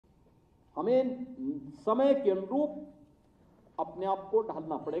हमें समय के अनुरूप अपने आप को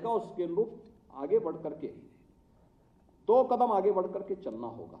ढालना पड़ेगा, उसके अनुरूप आगे बढ़ करके 2 कदम आगे बढ़ करके चलना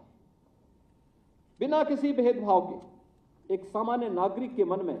होगा। बिना किसी भेदभाव के एक सामान्य नागरिक के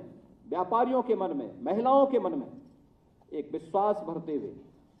मन में, व्यापारियों के मन में, महिलाओं के मन में एक विश्वास भरते हुए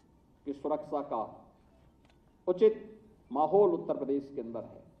कि सुरक्षा का उचित माहौल उत्तर प्रदेश के अंदर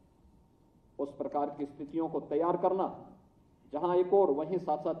है, उस प्रकार की स्थितियों को तैयार करना, जहां एक और वहीं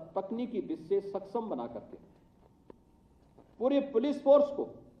साथ साथ तकनीकी दृष्टि से सक्षम बना करके पूरे पुलिस फोर्स को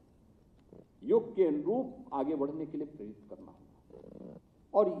युग के अनुरूप आगे बढ़ने के लिए प्रेरित करना होगा।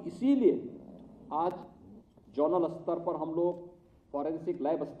 और इसीलिए आज जोनल स्तर पर हम लोग फॉरेंसिक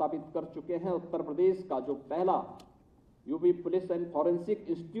लैब स्थापित कर चुके हैं। उत्तर प्रदेश का जो पहला UP police and forensic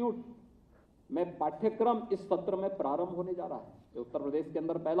institute में पाठ्यक्रम इस सत्र में प्रारंभ होने जा रहा है। ये उत्तर प्रदेश के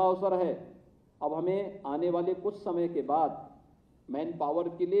अंदर पहला अवसर है। अब हमें आने वाले कुछ समय के बाद मैन पावर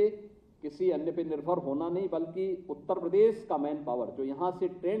के लिए किसी अन्य पे निर्भर होना नहीं, बल्कि उत्तर प्रदेश का मैन पावर जो यहाँ से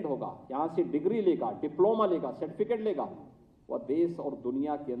ट्रेंड होगा, यहाँ से डिग्री लेगा, डिप्लोमा लेगा, सर्टिफिकेट लेगा, वह देश और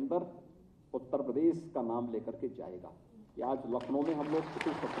दुनिया के अंदर उत्तर प्रदेश का नाम लेकर के जाएगा। आज लखनऊ में हम लोग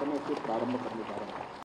इसी सत्र में से प्रारंभ करने जा रहे हैं।